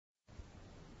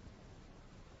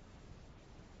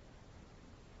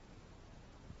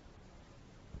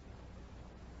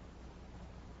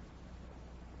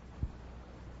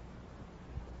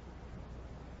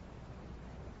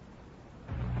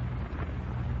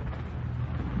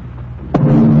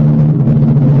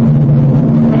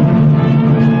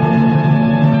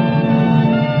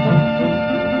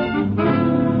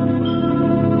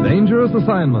Dangerous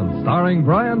Assignment, starring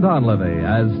Brian Donlevy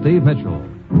as Steve Mitchell.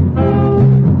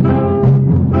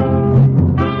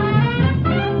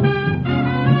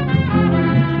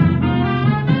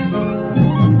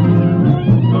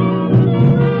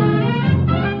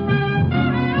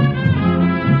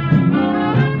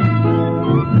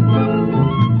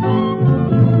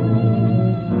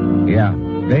 Yeah,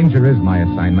 danger is my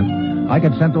assignment. I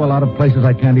get sent to a lot of places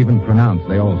I can't even pronounce.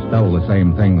 They all spell the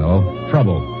same thing, though.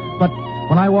 Trouble. But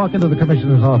when I walk into the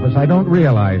commissioner's office, I don't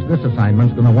realize this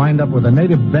assignment's going to wind up with a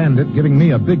native bandit giving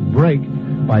me a big break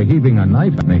by heaving a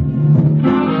knife at me.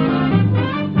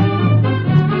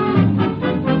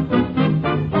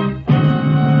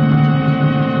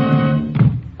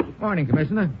 Morning,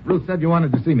 Commissioner. Ruth said you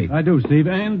wanted to see me. I do, Steve,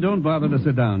 and don't bother to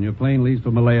sit down. Your plane leaves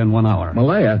for Malaya in 1 hour.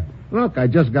 Malaya? Look, I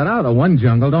just got out of one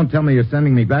jungle. Don't tell me you're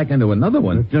sending me back into another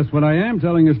one. That's just what I am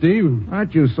telling you, Steve.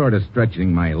 Aren't you sort of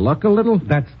stretching my luck a little?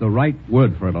 That's the right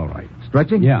word for it, all right.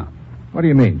 Stretching? Yeah. What do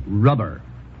you mean? Rubber.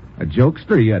 A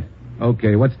jokester yet?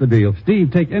 Okay, what's the deal?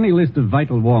 Steve, take any list of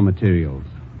vital war materials.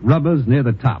 Rubber's near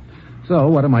the top. So,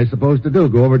 what am I supposed to do?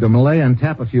 Go over to Malaya and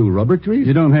tap a few rubber trees?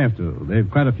 You don't have to. They've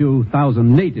quite a few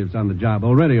thousand natives on the job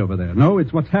already over there. No,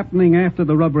 it's what's happening after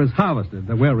the rubber is harvested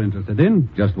that we're interested in.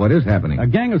 Just what is happening? A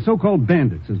gang of so-called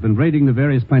bandits has been raiding the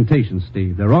various plantations,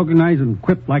 Steve. They're organized and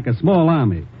equipped like a small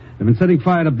army. They've been setting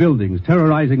fire to buildings,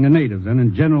 terrorizing the natives, and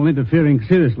in general interfering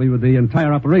seriously with the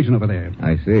entire operation over there.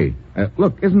 I see.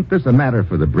 Look, isn't this a matter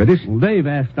for the British? Well, they've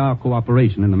asked our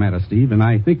cooperation in the matter, Steve, and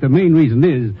I think the main reason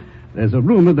is there's a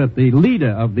rumor that the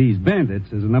leader of these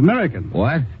bandits is an American.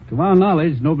 What? To our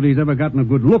knowledge, nobody's ever gotten a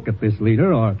good look at this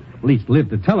leader, or at least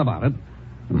lived to tell about it.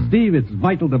 Steve, it's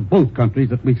vital to both countries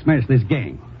that we smash this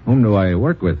gang. Whom do I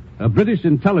work with? A British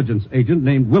intelligence agent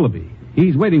named Willoughby.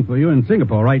 He's waiting for you in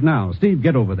Singapore right now. Steve,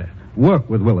 get over there. Work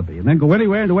with Willoughby, and then go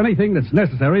anywhere and do anything that's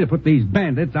necessary to put these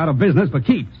bandits out of business for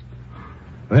keeps.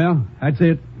 Well, that's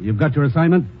it. You've got your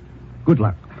assignment. Good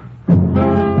luck.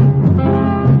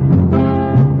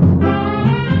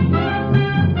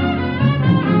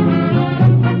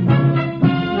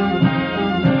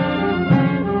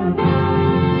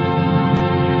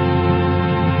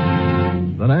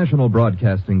 The National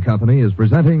Broadcasting Company is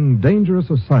presenting Dangerous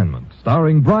Assignment,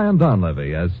 starring Brian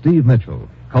Donlevy as Steve Mitchell,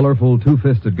 colorful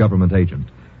two-fisted government agent.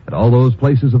 At all those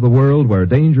places of the world where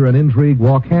danger and intrigue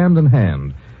walk hand in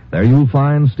hand, there you'll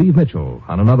find Steve Mitchell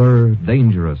on another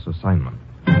dangerous assignment.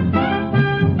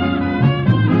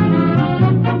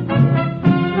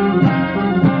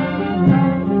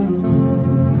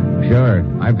 Sure,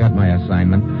 I've got my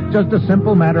assignment. Just a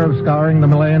simple matter of scouring the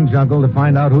Malayan jungle to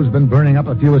find out who's been burning up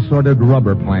a few assorted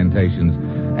rubber plantations.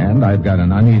 And I've got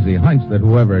an uneasy hunch that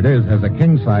whoever it is has a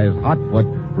king-size hotfoot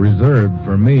reserved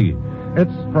for me.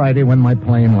 It's Friday when my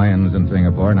plane lands in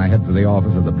Singapore, and I head for the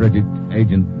office of the British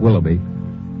agent Willoughby.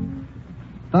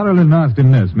 Thoroughly nasty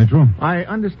mess, Mitchell. I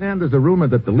understand there's a rumor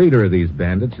that the leader of these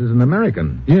bandits is an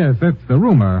American. Yes, that's the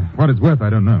rumor. What it's worth, I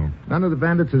don't know. None of the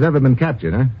bandits has ever been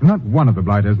captured, huh? Not one of the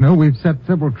blighters, no. We've set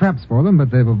several traps for them,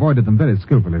 but they've avoided them very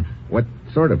skillfully. What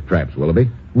sort of traps,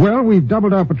 Willoughby? Well, we've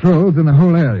doubled our patrols in the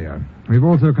whole area. We've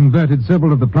also converted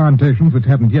several of the plantations which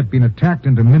haven't yet been attacked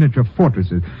into miniature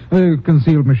fortresses.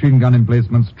 Concealed machine gun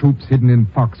emplacements, troops hidden in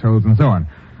foxholes, and so on.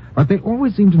 But they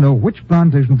always seem to know which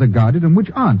plantations are guarded and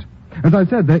which aren't. As I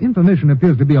said, their information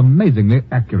appears to be amazingly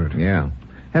accurate. Yeah.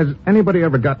 Has anybody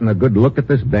ever gotten a good look at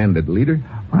this bandit leader?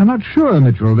 I'm not sure,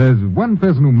 Mitchell. There's one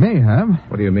person who may have.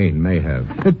 What do you mean, may have?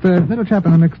 It's a little chap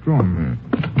in the next room.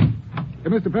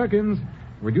 Mr. Perkins,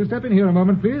 would you step in here a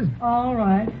moment, please? All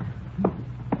right.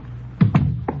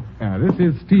 This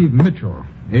is Steve Mitchell,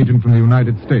 agent from the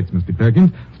United States, Mr.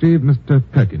 Perkins. Mr.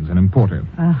 Perkins, an importer.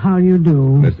 How do you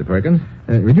do? Mr. Perkins?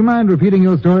 Would you mind repeating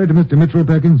your story to Mr. Mitchell,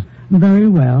 Perkins? Very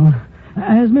well.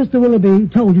 As Mr. Willoughby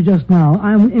told you just now,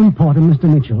 I'm an importer, Mr.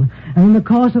 Mitchell. And in the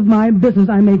course of my business,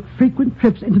 I make frequent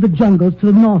trips into the jungles to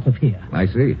the north of here. I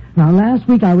see. Now, last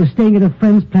week I was staying at a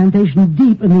friend's plantation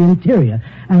deep in the interior,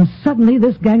 and suddenly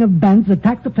this gang of bandits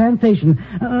attacked the plantation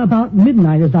about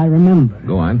midnight, as I remember.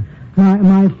 Go on.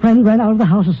 My friend ran out of the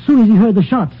house as soon as he heard the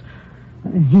shots.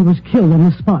 He was killed on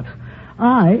the spot.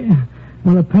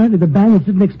 Well, apparently the bandits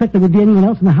didn't expect there would be anyone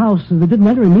else in the house, so they didn't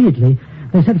enter immediately.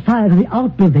 They set fire to the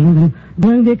outbuildings, and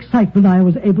during the excitement, I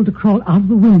was able to crawl out of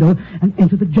the window and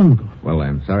into the jungle. Well,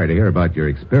 I'm sorry to hear about your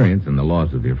experience and the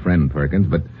loss of your friend, Perkins,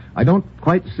 but I don't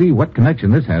quite see what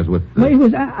connection this has with... Well, it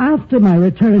was after my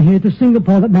return here to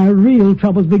Singapore that my real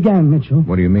troubles began, Mitchell.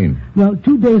 What do you mean? Well,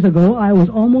 2 days ago, I was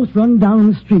almost run down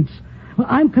in the streets. Well,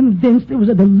 I'm convinced it was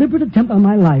a deliberate attempt on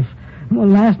my life. Well,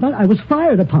 last night I was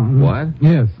fired upon. What?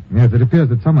 Yes. Yes, it appears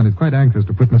that someone is quite anxious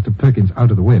to put Mr. Perkins out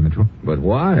of the way, Mitchell. But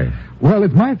why? Well,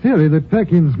 it's my theory that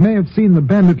Perkins may have seen the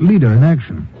bandit leader in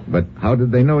action. But how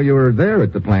did they know you were there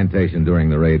at the plantation during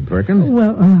the raid, Perkins?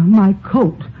 Well, my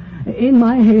coat. In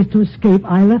my haste to escape,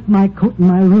 I left my coat in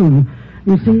my room.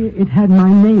 You see, it had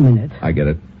my name in it. I get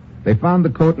it. They found the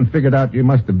coat and figured out you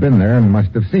must have been there and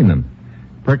must have seen them.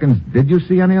 Perkins, did you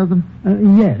see any of them?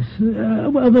 Yes.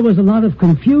 Well, there was a lot of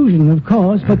confusion, of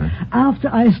course, but after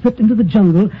I slipped into the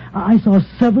jungle, I saw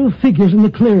several figures in the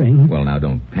clearing. Well, now,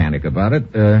 don't panic about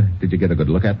it. Did you get a good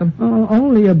look at them?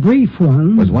 Only a brief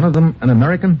one. Was one of them an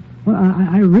American? Well,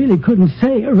 I really couldn't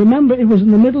say. Remember, it was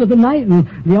in the middle of the night, and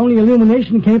the only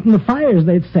illumination came from the fires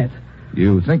they'd set.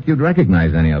 You think you'd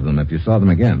recognize any of them if you saw them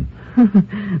again?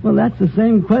 Well, that's the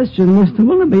same question Mr.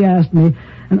 Willoughby asked me.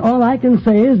 And all I can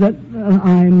say is that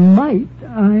I might.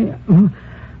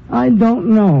 I don't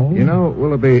know. You know,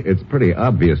 Willoughby, it's pretty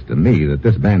obvious to me that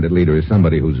this bandit leader is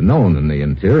somebody who's known in the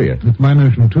interior. It's my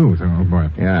notion, too, sir, old boy.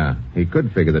 Yeah, he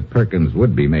could figure that Perkins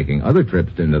would be making other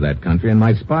trips into that country and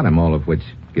might spot him, all of which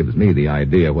gives me the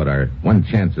idea what our one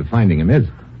chance of finding him is.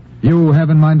 You have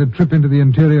in mind a trip into the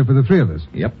interior for the three of us?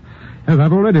 Yep. Yes,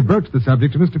 I've already broached the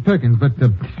subject to Mr. Perkins, but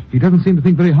he doesn't seem to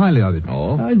think very highly of it.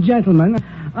 Oh? Gentlemen,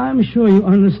 I'm sure you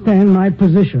understand my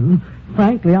position.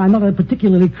 Frankly, I'm not a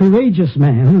particularly courageous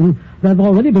man. There have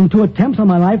already been 2 attempts on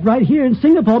my life right here in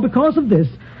Singapore because of this.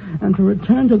 And to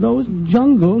return to those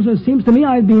jungles, it seems to me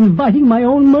I'd be inviting my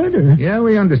own murder. Yeah,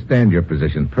 we understand your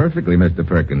position perfectly, Mr.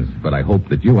 Perkins, but I hope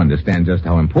that you understand just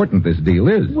how important this deal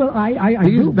is. Well, I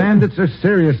These do. bandits are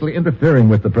seriously interfering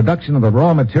with the production of the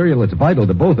raw material that's vital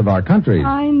to both of our countries.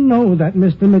 I know that,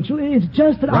 Mr. Mitchell. It's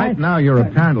just that Right now, you're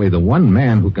apparently the one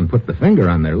man who can put the finger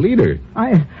on their leader.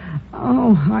 I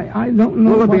don't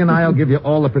know. Willoughby and I'll give you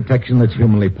all the protection that's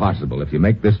humanly possible if you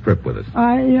make this trip with us.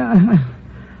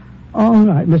 All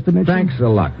right, Mr. Mitchell. Thanks a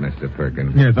lot, Mr.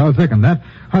 Perkins. Yes, I'll second that.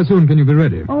 How soon can you be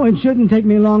ready? Oh, it shouldn't take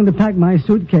me long to pack my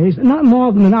suitcase. Not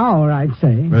more than an hour, I'd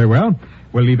say. Very well.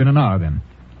 We'll leave in an hour, then.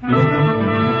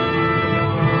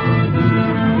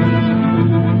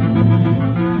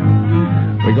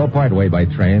 We go part way by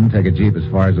train, take a jeep as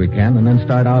far as we can, and then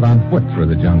start out on foot through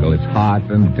the jungle. It's hot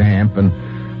and damp, and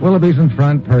Willoughby's in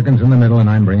front, Perkins in the middle, and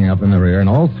I'm bringing up in the rear, and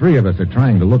all 3 of us are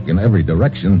trying to look in every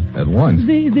direction at once.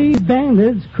 These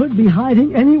bandits could be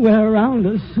hiding anywhere around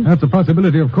us. That's a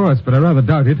possibility, of course, but I rather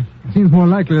doubt it. It seems more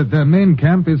likely that their main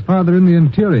camp is farther in the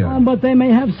interior. But they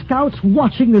may have scouts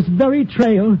watching this very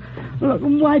trail. Look,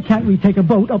 why can't we take a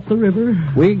boat up the river?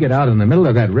 We get out in the middle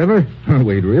of that river,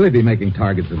 we'd really be making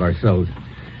targets of ourselves.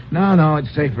 No,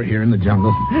 it's safer here in the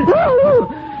jungle.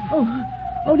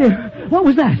 Oh, dear. What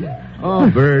was that? Oh,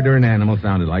 a bird or an animal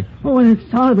sounded like. Oh, and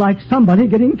it sounded like somebody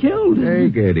getting killed.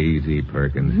 Take it easy,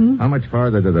 Perkins. How much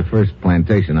farther to the first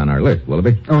plantation on our list,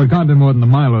 Willoughby? Oh, it can't be more than a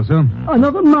mile or so.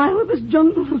 Another mile of this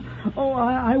jungle? Oh,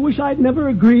 I wish I'd never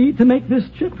agreed to make this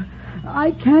trip.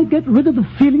 I can't get rid of the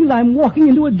feeling that I'm walking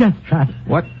into a death trap.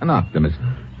 What an optimist.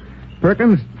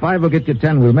 Perkins, 5 will get you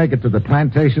 10. We'll make it to the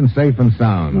plantation safe and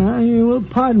sound. You will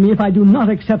pardon me if I do not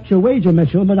accept your wager,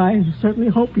 Mitchell, but I certainly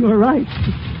hope you're right.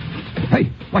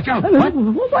 Hey, watch out.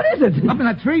 What is it? Up in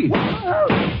that tree.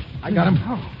 I got him.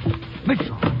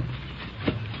 Mitchell.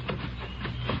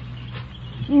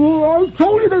 Oh, I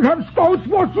told you they have scouts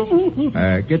watching.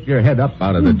 Get your head up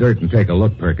out of the dirt and take a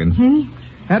look, Perkins.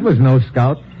 That was no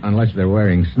scout, unless they're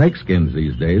wearing snakeskins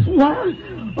these days. What?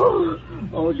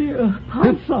 Oh, dear.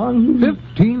 Python.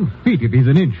 15 feet if he's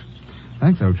an inch.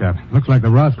 Thanks, old chap. Looks like the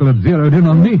rascal had zeroed in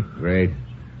on me. Great.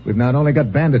 We've not only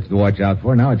got bandits to watch out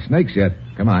for, now it's snakes yet.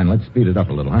 Come on, let's speed it up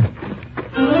a little, huh?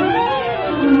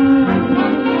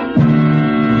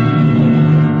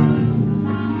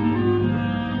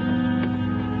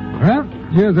 Well,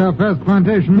 here's our first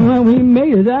plantation. Well, we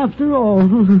made it after all.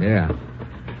 Yeah.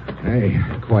 Hey,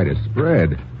 quite a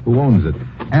spread. Who owns it?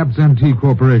 Absentee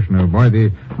Corporation, old boy.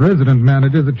 The resident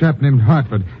manager's a chap named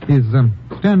Hartford. He's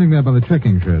standing there by the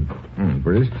checking shed.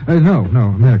 British? No,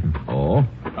 American. Oh?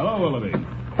 Hello, Willoughby.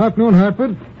 Afternoon,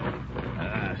 Hartford.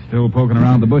 Still poking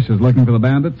around the bushes looking for the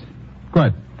bandits?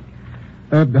 Quite.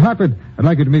 Hartford, I'd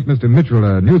like you to meet Mr. Mitchell,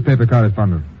 a newspaper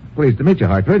correspondent. Pleased to meet you,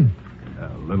 Hartford.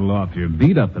 A little off your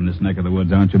beat up in this neck of the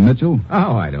woods, aren't you, Mitchell?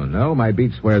 Oh, I don't know. My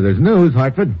beat's where there's news,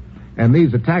 Hartford. And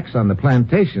these attacks on the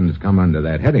plantations come under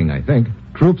that heading, I think.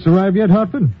 Troops arrived yet,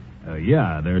 Hartford?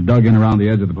 Yeah, they're dug in around the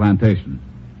edge of the plantation.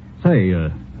 Say,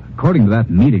 according to that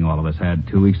meeting all of us had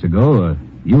 2 weeks ago,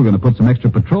 you were going to put some extra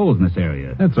patrols in this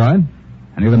area. That's right.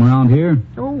 Any of them around here?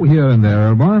 Oh, here and there,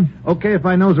 old boy. Okay if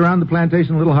I nose around the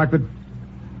plantation a little, Hartford?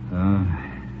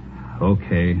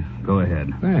 Okay. Go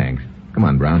ahead. Thanks. Come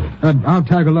on, Brown. I'll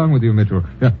tag along with you, Mitchell.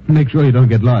 Yeah, make sure you don't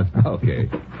get lost. Okay.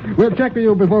 We'll check with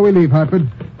you before we leave, Hartford.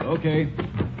 Okay.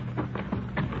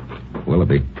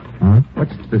 Willoughby, Huh?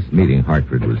 what's this meeting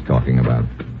Hartford was talking about?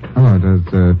 Oh, it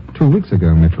was 2 weeks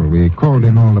ago, Mitchell. We called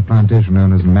in all the plantation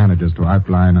owners and managers to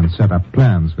outline and set up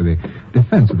plans for the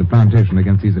defense of the plantation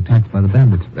against these attacks by the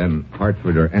bandits. Then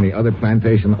Hartford or any other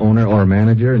plantation owner or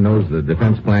manager knows the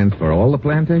defense plans for all the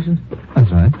plantations? That's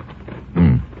right.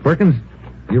 Perkins,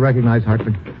 do you recognize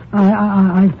Hartford?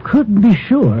 I couldn't be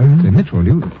sure. Say, Mitchell,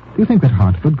 do you think that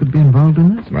Hartford could be involved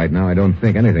in this? Right now, I don't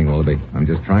think anything, Willoughby. I'm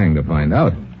just trying to find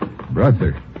out.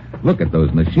 Brother, look at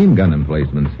those machine gun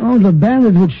emplacements. Oh, the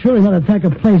bandits would surely not attack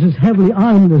a place as heavily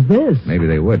armed as this. Maybe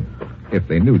they would, if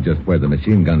they knew just where the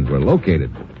machine guns were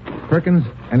located. Perkins,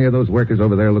 any of those workers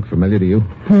over there look familiar to you?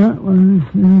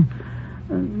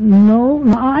 No,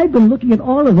 I've been looking at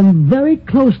all of them very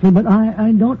closely, but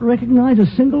I don't recognize a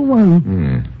single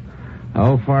one.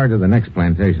 How far to the next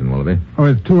plantation, Willoughby? Oh,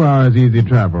 it's 2 hours easy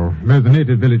travel. There's a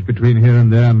native village between here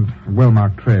and there and a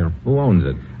well-marked trail. Who owns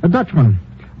it? A Dutchman,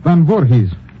 Van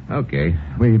Voorhees. Okay,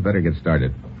 we better get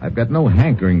started. I've got no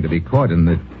hankering to be caught in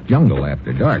the jungle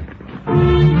after dark.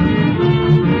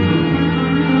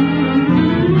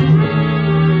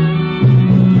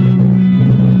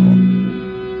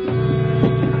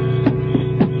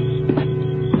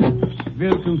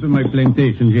 Welcome to my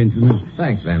plantation, gentlemen.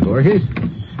 Thanks, Van Voorhees.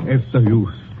 After you.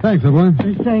 Thanks, everyone.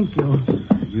 Thank you.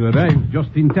 You arrived just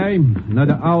in time.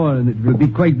 Another hour, and it will be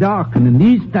quite dark. And in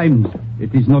these times,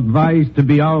 it is not wise to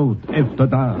be out after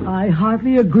dark. I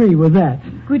hardly agree with that.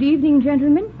 Good evening,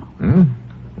 gentlemen.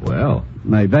 Well,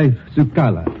 My wife,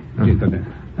 Sukala, gentlemen.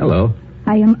 hello.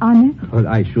 I am honored. Or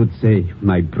I should say,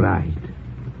 my bride.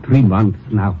 3 months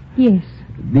now. Yes.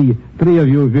 The 3 of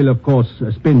you will, of course,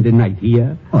 spend the night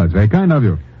here. Oh, it's very kind of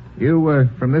you. You,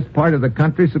 from this part of the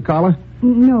country, Sukala?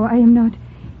 No, I am not.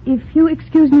 If you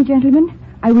excuse me, gentlemen,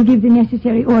 I will give the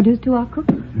necessary orders to our cook.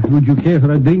 Would you care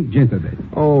for a drink, gentlemen?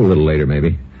 Oh, a little later,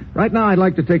 maybe. Right now, I'd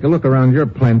like to take a look around your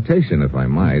plantation, if I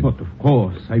might. But of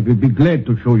course, I will be glad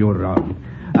to show you around.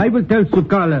 I will tell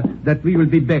Sukala that we will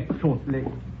be back shortly.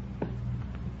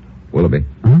 Willoughby.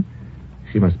 Huh?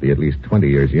 She must be at least 20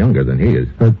 years younger than he is.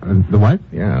 The wife?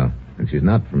 Yeah, and she's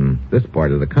not from this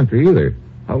part of the country either.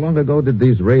 How long ago did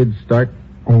these raids start?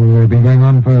 Oh, they've been going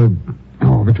on for,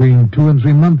 between 2 and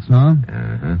 3 months now.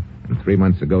 Uh-huh. And 3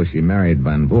 months ago, she married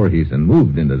Van Voorhees and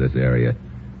moved into this area.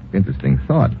 Interesting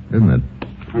thought, isn't it?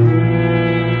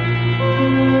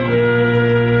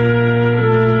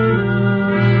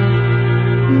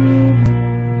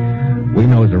 We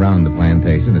nose around the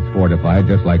plantation. It's fortified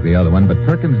just like the other one, but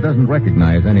Perkins doesn't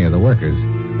recognize any of the workers.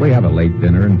 We have a late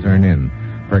dinner and turn in.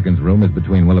 Perkins' room is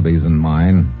between Willoughby's and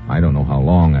mine. I don't know how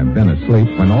long I've been asleep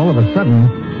when all of a sudden...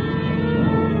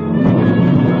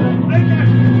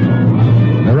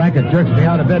 The racket jerks me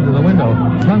out of bed to the window.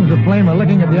 Tongues of flame are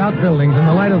licking at the outbuildings. In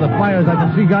the light of the fires, I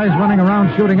can see guys running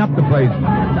around shooting up the place.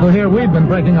 So here we've been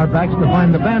breaking our backs to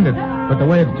find the bandits. But the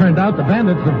way it's turned out, the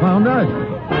bandits have found us.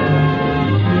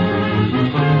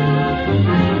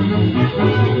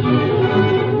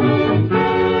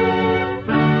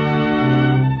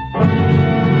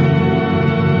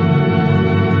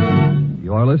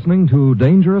 You are listening to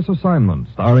Dangerous Assignment,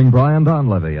 starring Brian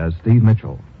Donlevy as Steve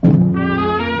Mitchell.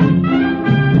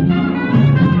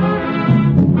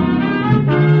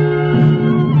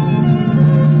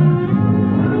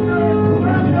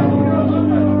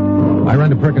 I run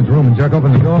to Perkins' room and jerk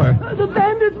open the door. The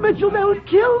bandits, Mitchell, they'll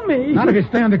kill me. Not if you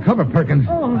stay under cover, Perkins.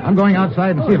 Oh. I'm going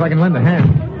outside and see if I can lend a hand.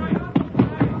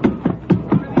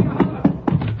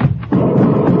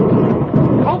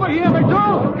 Over here,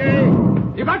 Mitchell! Okay.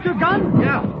 You got your gun?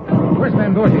 Yeah. Where's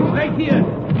Van Voorhees? Right here.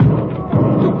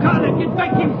 Sukala, get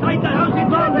back inside the house at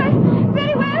once.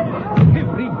 Very well.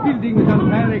 Every building is on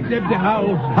fire except the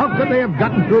house. How could they have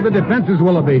gotten through the defenses,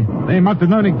 Willoughby? They must have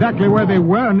known exactly where they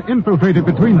were and infiltrated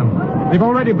between them. They've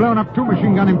already blown up 2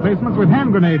 machine gun emplacements with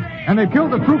hand grenades, and they've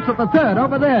killed the troops at the 3rd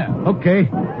over there. Okay.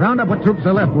 Round up what troops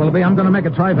are left, Willoughby. I'm going to make a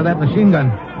try for that machine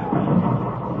gun.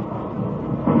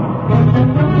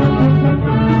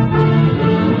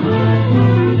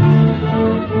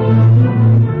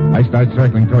 I start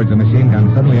circling towards the machine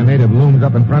gun. Suddenly a native looms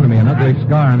up in front of me, an ugly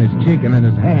scar on his cheek, and in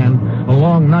his hand, a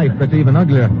long knife that's even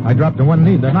uglier. I drop to one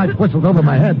knee. The knife whistles over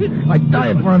my head. I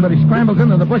dive for him, but he scrambles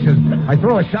into the bushes. I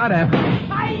throw a shot at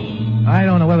him. I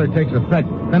don't know whether it takes effect.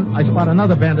 Then I spot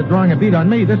another bandit drawing a bead on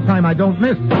me. This time I don't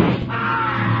miss.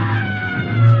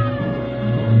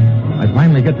 I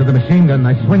finally get to the machine gun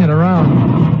and I swing it around.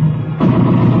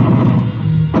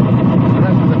 The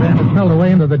rest of the bandits melt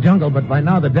away into the jungle, but by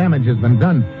now the damage has been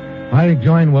done. I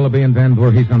join Willoughby and Van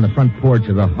Voorhees on the front porch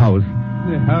of the house.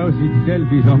 The house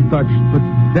itself is untouched, but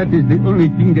that is the only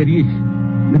thing there is.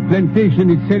 The plantation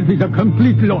itself is a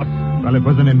complete loss. Well, it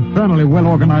was an infernally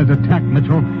well-organized attack,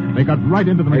 Mitchell. They got right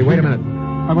into the machine. Hey, wait a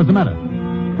minute. What was the matter?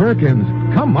 Perkins,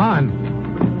 come on.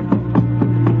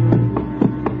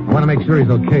 I want to make sure he's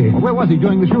okay. Well, where was he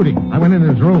during the shooting? I went in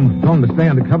his room, told him to stay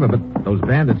undercover, but those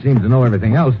bandits seemed to know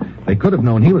everything else. They could have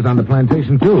known he was on the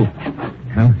plantation, too.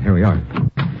 Well, here we are.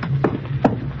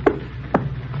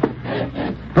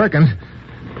 Perkins,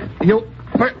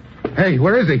 Hey,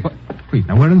 where is he? Wait,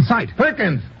 now we're in sight.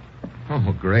 Perkins!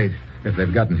 Oh, great. If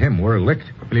they've gotten him, we're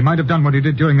licked. Well, he might have done what he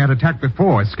did during that attack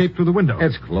before, escaped through the window.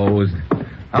 It's closed.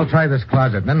 I'll try this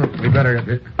closet, then we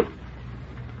better...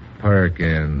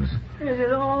 Perkins. Is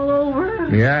it all over?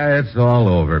 Yeah, it's all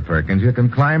over, Perkins. You can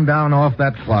climb down off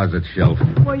that closet shelf.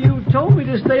 Well, you told me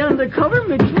to stay undercover,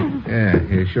 Mitchell. Yeah,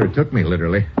 you sure took me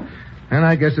literally. And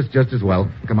I guess it's just as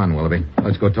well. Come on, Willoughby.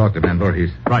 Let's go talk to Van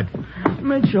Voorhees. Right.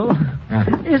 Mitchell,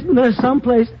 isn't there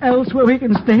someplace else where we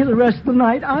can stay the rest of the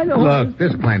night? I don't... Look,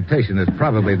 this plantation is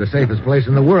probably the safest place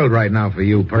in the world right now for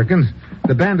you, Perkins.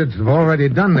 The bandits have already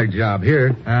done their job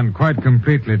here. And quite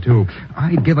completely, too.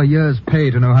 I'd give a year's pay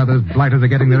to know how those blighters are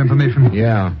getting their information.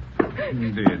 Yeah.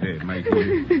 There, Michael.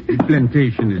 The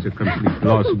plantation is a complete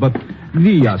loss, but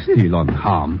we are still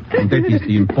unharmed. And that is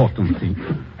the important thing.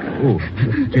 Oh,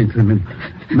 gentlemen,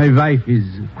 my wife is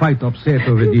quite upset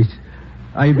over this.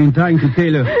 I've been trying to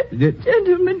tell her that...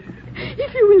 Gentlemen,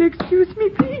 if you will excuse me,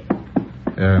 please.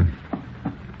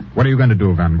 What are you going to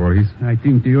do, Van Voorhees? I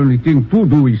think the only thing to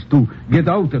do is to get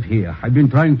out of here. I've been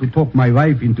trying to talk my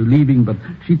wife into leaving, but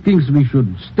she thinks we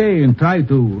should stay and try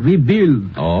to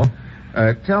rebuild. Oh?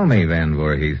 Tell me, Van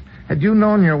Voorhees, had you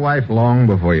known your wife long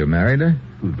before you married her?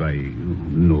 Why,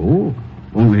 no.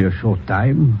 Only a short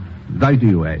time. Why do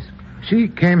you ask? She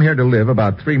came here to live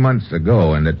about 3 months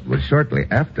ago, and it was shortly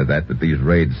after that these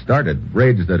raids started.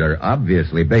 Raids that are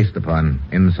obviously based upon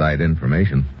inside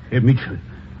information. Hey, Mitchell,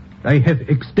 I have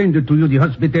extended to you the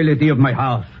hospitality of my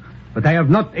house, but I have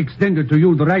not extended to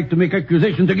you the right to make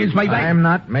accusations against my wife. I'm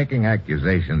not making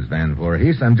accusations, Van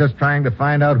Voorhees. I'm just trying to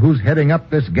find out who's heading up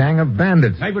this gang of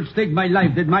bandits. I would stake my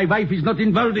life that my wife is not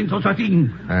involved in such a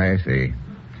thing. I see.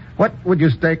 What would you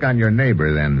stake on your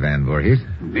neighbor, then, Van Voorhees?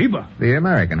 Neighbor? The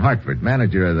American, Hartford,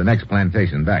 manager of the next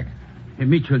plantation back. Hey,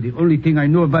 Mitchell, the only thing I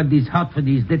know about this Hartford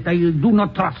is that I do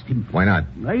not trust him. Why not?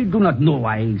 I do not know.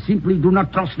 I simply do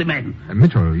not trust the man.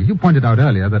 Mitchell, you pointed out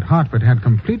earlier that Hartford had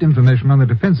complete information on the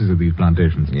defenses of these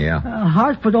plantations. Yeah.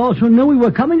 Hartford also knew we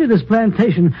were coming to this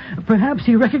plantation. Perhaps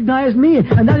he recognized me,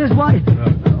 and that is why...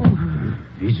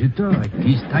 Visitor at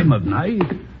this time of night?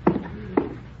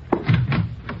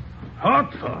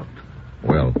 Hartford.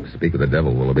 Well, speak of the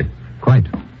devil, Willoughby. Quite.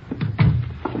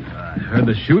 I heard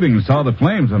the shooting and saw the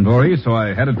flames, Van Voorhees, so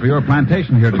I headed for your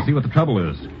plantation here to see what the trouble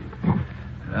is.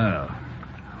 Well,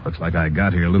 looks like I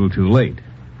got here a little too late.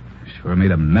 Sure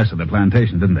made a mess of the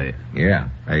plantation, didn't they? Yeah,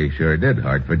 they sure did,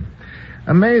 Hartford.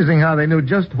 Amazing how they knew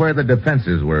just where the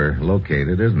defenses were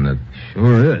located, isn't it?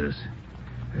 Sure is.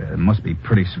 It must be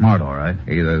pretty smart, all right.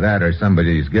 Either that or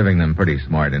somebody's giving them pretty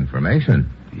smart information.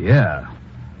 Yeah,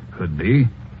 could be.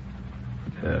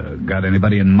 Got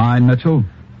anybody in mind, Mitchell?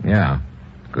 Yeah,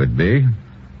 could be.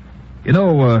 You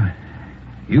know,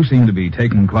 you seem to be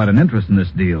taking quite an interest in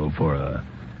this deal for a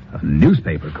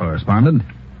newspaper correspondent.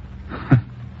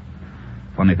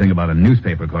 Funny thing about a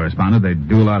newspaper correspondent, they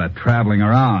do a lot of traveling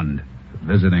around,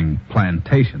 visiting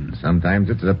plantations. Sometimes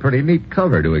it's a pretty neat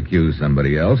cover to accuse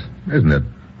somebody else, isn't it?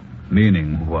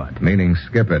 Meaning what? Meaning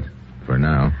skip it, for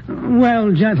now.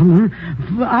 Well, gentlemen,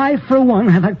 I, for one,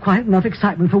 have had quite enough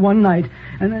excitement for one night.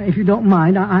 And if you don't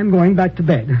mind, I'm going back to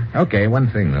bed. Okay, one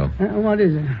thing, though. What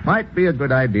is it? Might be a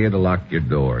good idea to lock your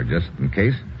door, just in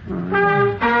case.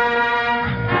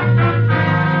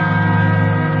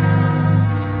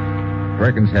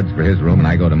 Perkins heads for his room, and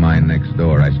I go to mine next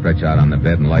door. I stretch out on the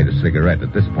bed and light a cigarette.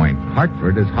 At this point,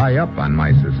 Hartford is high up on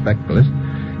my suspect list.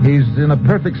 He's in a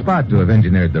perfect spot to have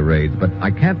engineered the raids, but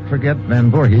I can't forget Van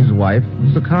Voorhees' wife,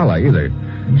 Sakala, either.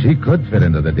 She could fit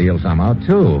into the deal somehow,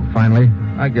 too. Finally,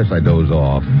 I guess I doze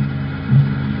off.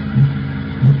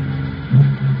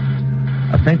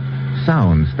 A faint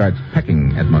sound starts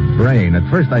pecking at my brain. At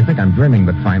first, I think I'm dreaming,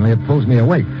 but finally it pulls me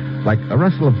awake, like a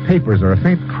rustle of papers or a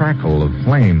faint crackle of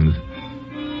flames.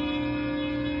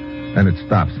 Then it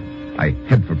stops. I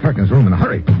head for Perkins' room in a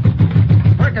hurry.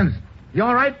 Perkins, you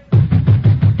all right?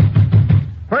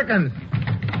 Perkins!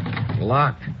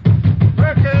 Locked.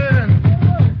 Perkins!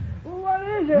 What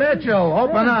is it? Mitchell,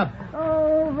 open up.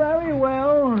 Oh, very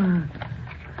well.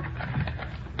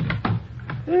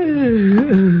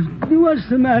 What's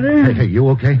the matter? Hey, you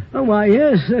okay? Oh, why,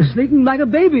 yes. Sleeping like a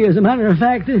baby, as a matter of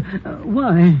fact.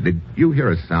 Why? Did you hear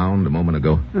a sound a moment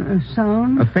ago?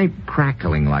 Sound? A faint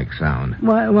crackling-like sound.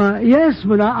 Why, yes,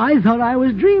 but I thought I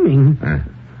was dreaming.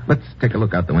 Let's take a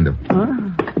look out the window. Huh?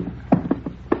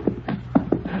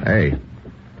 Hey,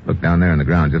 look down there on the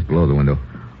ground just below the window.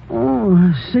 Oh,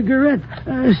 a cigarette.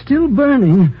 Still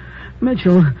burning.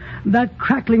 Mitchell, that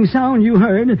crackling sound you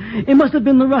heard, it must have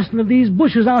been the rustle of these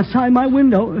bushes outside my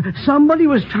window. Somebody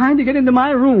was trying to get into my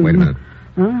room. Wait a minute.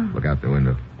 Huh? Look out the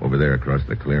window. Over there across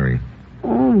the clearing.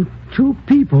 Oh, 2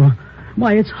 people.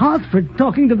 Why, it's Hartford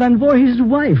talking to Van Voorhees'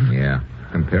 wife. Yeah,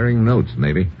 comparing notes,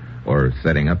 maybe. Or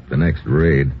setting up the next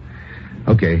raid.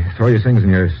 Okay, throw your things in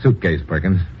your suitcase,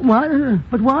 Perkins. What?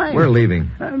 But why? We're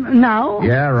leaving. Now?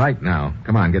 Yeah, right now.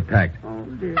 Come on, get packed. Oh,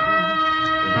 dear.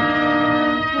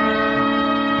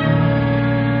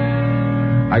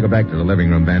 I go back to the living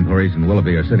room. Van Voorhees and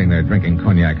Willoughby are sitting there drinking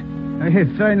cognac. I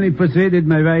have finally persuaded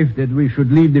my wife that we should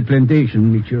leave the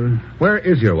plantation, Mitchell. Where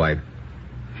is your wife?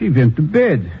 She went to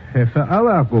bed half an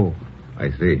hour ago.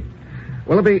 I see.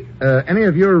 Willoughby, any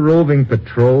of your roving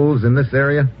patrols in this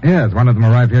area? Yes, one of them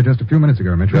arrived here just a few minutes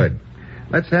ago, Mitchell. Good.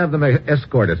 Let's have them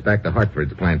escort us back to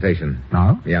Hartford's plantation.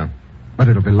 Now? Yeah. But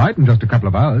it'll be light in just a couple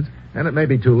of hours. And it may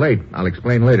be too late. I'll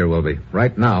explain later, Willoughby.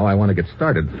 Right now, I want to get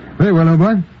started. Very well, old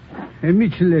boy.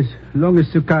 Mitchell, as long as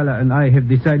Sukala and I have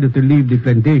decided to leave the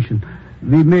plantation,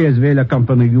 we may as well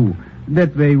accompany you.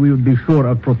 That way we will be sure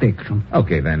of protection.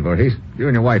 Okay, Van Voorhees. You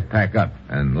and your wife pack up,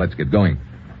 and let's get going.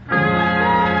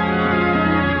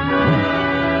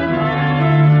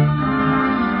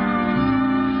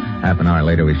 Half an hour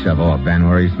later, we shove off. Van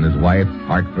Voorhees and his wife,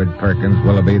 Hartford, Perkins,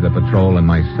 Willoughby, the patrol, and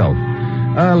myself.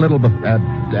 A little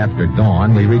after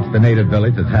dawn, we reach the native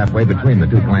village that's halfway between the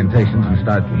 2 plantations and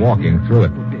start walking through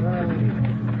it.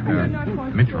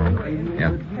 Mitchell.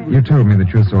 Yeah, You told me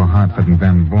that you saw Hartford and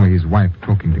Van Voorhees' wife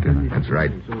talking together. that's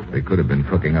right. They could have been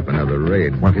cooking up another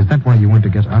raid. Well, is that why you went to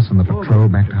get us on the patrol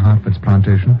back to Hartford's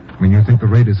plantation? I mean, you think the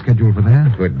raid is scheduled for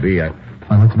there? Could be. Well,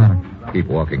 what's the matter? Keep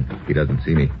walking. He doesn't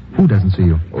see me. Who doesn't see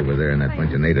you? Over there in that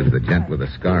bunch of natives, the gent with a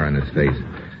scar on his face.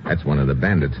 That's one of the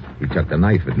bandits. He chucked a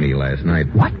knife at me last night.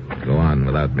 What? Go on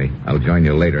without me. I'll join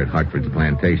you later at Hartford's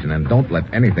plantation, and don't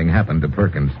let anything happen to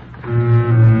Perkins.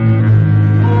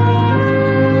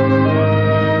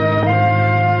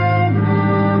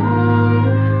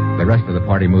 The rest of the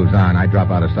party moves on. I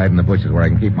drop out of sight in the bushes where I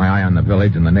can keep my eye on the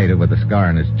village and the native with the scar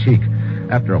on his cheek.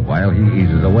 After a while, he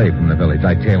eases away from the village.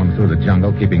 I tail him through the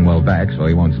jungle, keeping well back so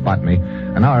he won't spot me.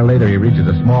 An hour later, he reaches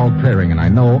a small clearing, and I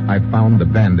know I've found the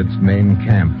bandits' main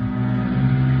camp.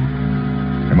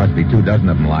 There must be 24 of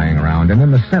them lying around, and in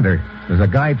the center, there's a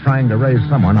guy trying to raise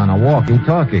someone on a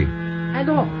walkie-talkie.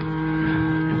 Hello.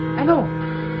 Hello.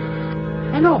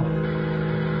 Hello.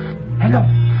 Hello.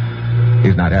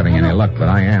 He's not having any luck, but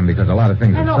I am, because a lot of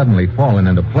things have suddenly fallen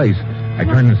into place. I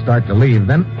turn and start to leave,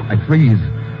 then I freeze.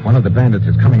 One of the bandits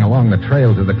is coming along the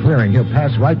trail to the clearing. He'll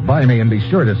pass right by me and be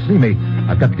sure to see me.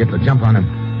 I've got to get the jump on him.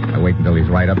 I wait until he's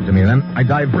right up to me, then I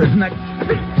dive for his neck.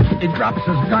 He drops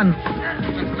his gun,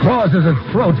 claws at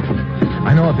his throat.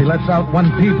 I know if he lets out one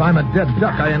peep, I'm a dead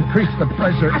duck. I increase the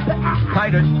pressure.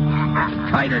 Tighter.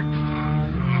 Tighter.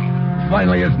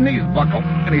 Finally, his knees buckle,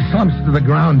 and he slumps to the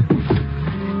ground.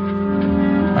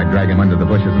 I drag him under the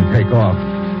bushes and take off.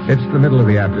 It's the middle of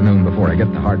the afternoon before I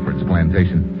get to Hartford's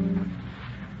plantation.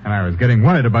 And I was getting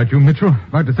worried about you, Mitchell.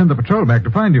 About to send the patrol back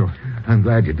to find you. I'm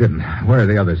glad you didn't. Where are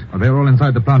the others? Oh, they're all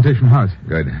inside the plantation house.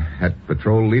 Good. That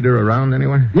patrol leader around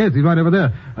anywhere? Yes, he's right over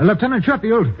there. Lieutenant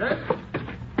Sheffield. Yes?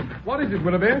 What is it,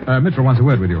 Willoughby? Mitchell wants a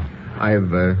word with you.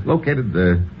 I've located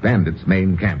the bandits'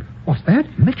 main camp. What's that?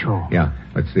 Mitchell. Yeah,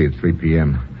 let's see, it's 3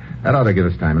 p.m. That ought to give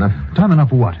us time enough. Time enough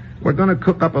for what? We're going to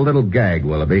cook up a little gag,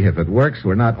 Willoughby. If it works,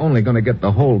 we're not only going to get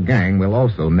the whole gang, we'll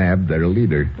also nab their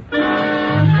leader.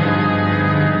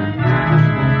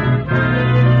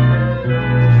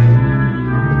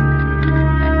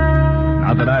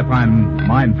 Not that I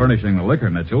mind furnishing the liquor,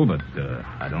 Mitchell, but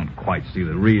I don't quite see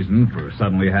the reason for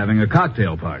suddenly having a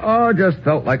cocktail party. Oh, just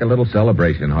felt like a little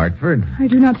celebration, Hartford. I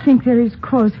do not think there is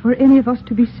cause for any of us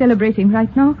to be celebrating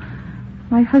right now.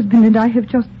 My husband and I have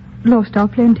just lost our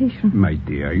plantation. My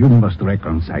dear, you must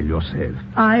reconcile yourself.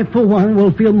 I, for one,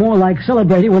 will feel more like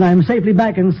celebrating when I'm safely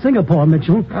back in Singapore,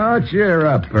 Mitchell. Oh, cheer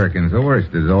up, Perkins. The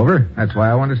worst is over. That's why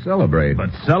I want to celebrate.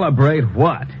 But celebrate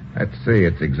what? Let's see,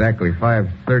 it's exactly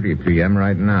 5:30 p.m.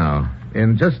 right now.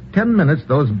 In just 10 minutes,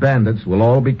 those bandits will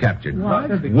all be captured. What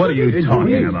are you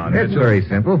talking about, It's Mitchell? very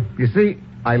simple. You see,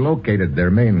 I located their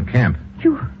main camp.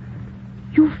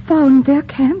 You found their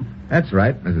camp? That's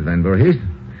right, Mrs. Van Voorhees.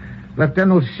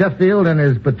 Lieutenant Sheffield and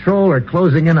his patrol are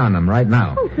closing in on them right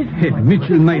now.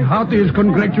 Mitchell, my heartiest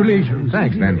congratulations.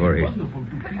 Thanks, Van Voorhees.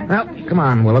 Well, come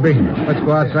on, Willoughby. Let's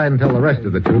go outside and tell the rest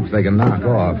of the troops they can knock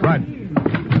off. Right.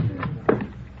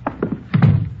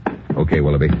 Okay,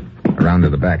 Willoughby. Around to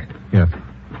the back. Yes.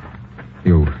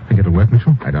 You think it'll work,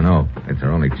 Mitchell? I don't know. It's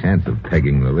our only chance of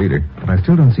pegging the leader. But I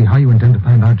still don't see how you intend to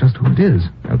find out just who it is.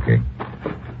 Okay.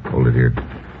 Hold it here.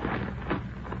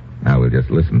 Now we'll just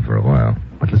listen for a while.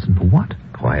 But listen for what?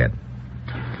 Quiet.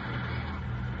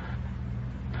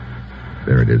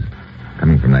 There it is.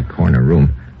 Coming from that corner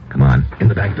room. Come on, in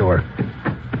the back door.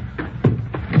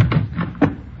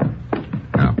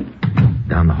 Now,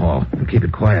 down the hall, and keep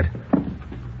it quiet.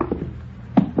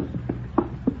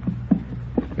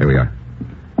 Here we are.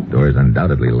 Door's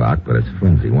undoubtedly locked, but it's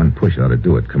flimsy. One push ought to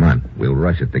do it. Come on, we'll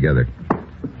rush it together.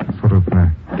 Sort of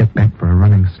get back for a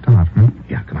running start, huh?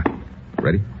 Yeah, come on.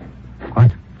 Ready?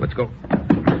 Right. Let's go.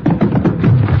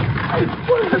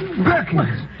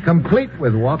 Complete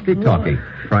with walkie-talkie.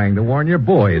 Trying to warn your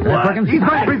boys. Huh, Perkins? He's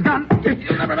going for his gun.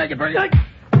 You'll never make it, Perkins.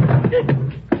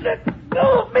 Let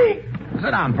go of me.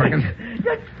 Sit down, Perkins.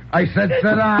 I said sit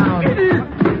down.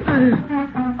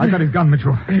 I got his gun,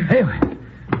 Mitchell. Hey,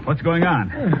 what's going on?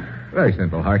 Very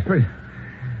simple, Hartford.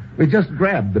 We just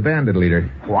grabbed the bandit leader.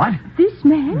 What? This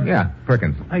man? Yeah,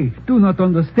 Perkins. I do not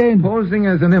understand. Posing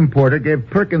as an importer gave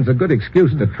Perkins a good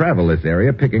excuse to travel this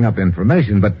area, picking up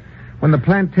information, but when the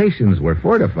plantations were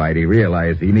fortified, he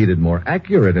realized he needed more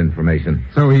accurate information.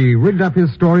 So he rigged up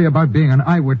his story about being an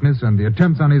eyewitness and the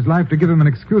attempts on his life to give him an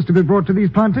excuse to be brought to these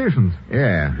plantations.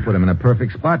 Yeah, put him in a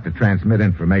perfect spot to transmit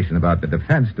information about the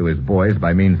defense to his boys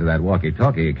by means of that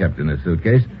walkie-talkie he kept in his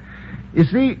suitcase. You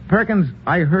see, Perkins,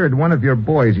 I heard one of your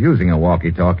boys using a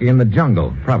walkie-talkie in the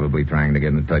jungle, probably trying to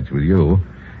get in touch with you.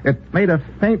 It made a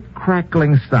faint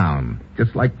crackling sound,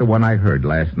 just like the one I heard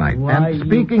last night. And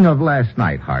speaking of last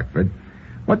night, Hartford,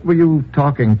 what were you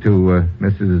talking to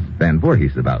Mrs. Van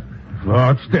Voorhees about?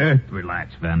 What's that?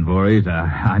 Relax, Van Voorhees.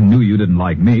 I knew you didn't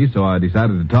like me, so I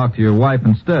decided to talk to your wife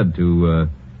instead to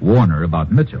warn her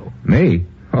about Mitchell. Me?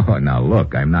 Oh, now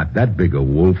look, I'm not that big a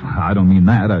wolf. I don't mean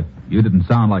that. You didn't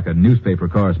sound like a newspaper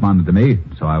correspondent to me,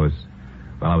 so I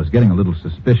was getting a little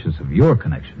suspicious of your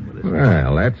connection with this.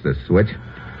 Well, that's the switch.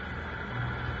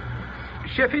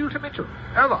 Sheffield to Mitchell.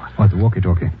 Over. What, the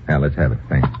walkie-talkie? Yeah, let's have it.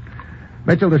 Thanks.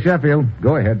 Mitchell to Sheffield.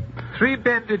 Go ahead. 3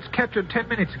 bandits captured 10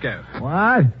 minutes ago.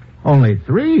 What? Only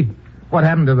 3? What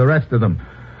happened to the rest of them?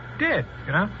 Dead,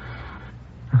 you know.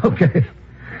 Okay.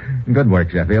 Good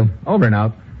work, Sheffield. Over and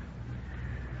out.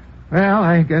 Well,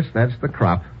 I guess that's the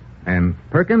crop. And,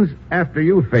 Perkins, after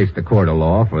you face the court of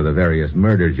law for the various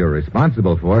murders you're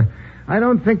responsible for, I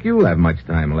don't think you'll have much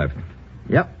time left.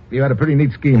 Yep, you had a pretty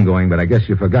neat scheme going, but I guess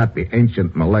you forgot the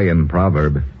ancient Malayan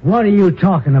proverb. What are you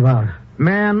talking about?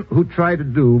 Man who tried to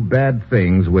do bad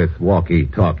things with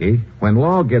walkie-talkie, when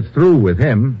law gets through with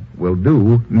him, will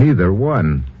do neither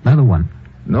one. Neither one.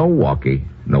 No walkie,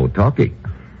 no talkie.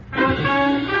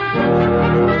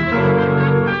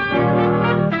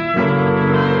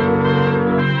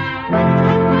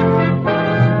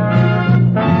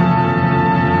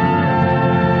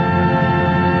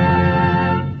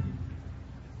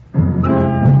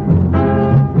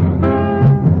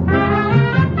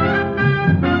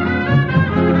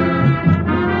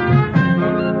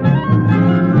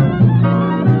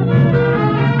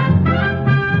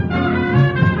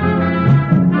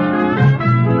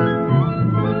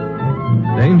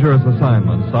 Dangerous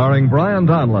Assignment, starring Brian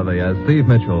Donlevy as Steve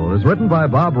Mitchell, is written by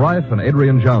Bob Reif and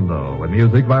Adrian Jondo, with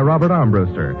music by Robert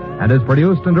Armbruster, and is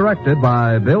produced and directed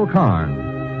by Bill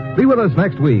Karn. Be with us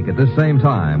next week at this same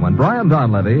time when Brian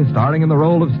Donlevy, starring in the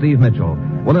role of Steve Mitchell,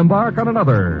 will embark on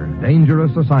another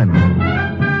Dangerous Assignment.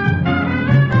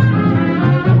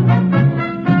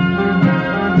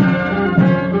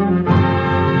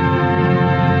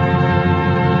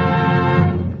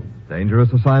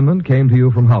 Dangerous Assignment came to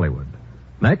you from Hollywood.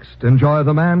 Next, enjoy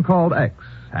The Man Called X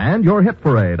and your hit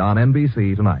parade on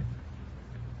NBC tonight.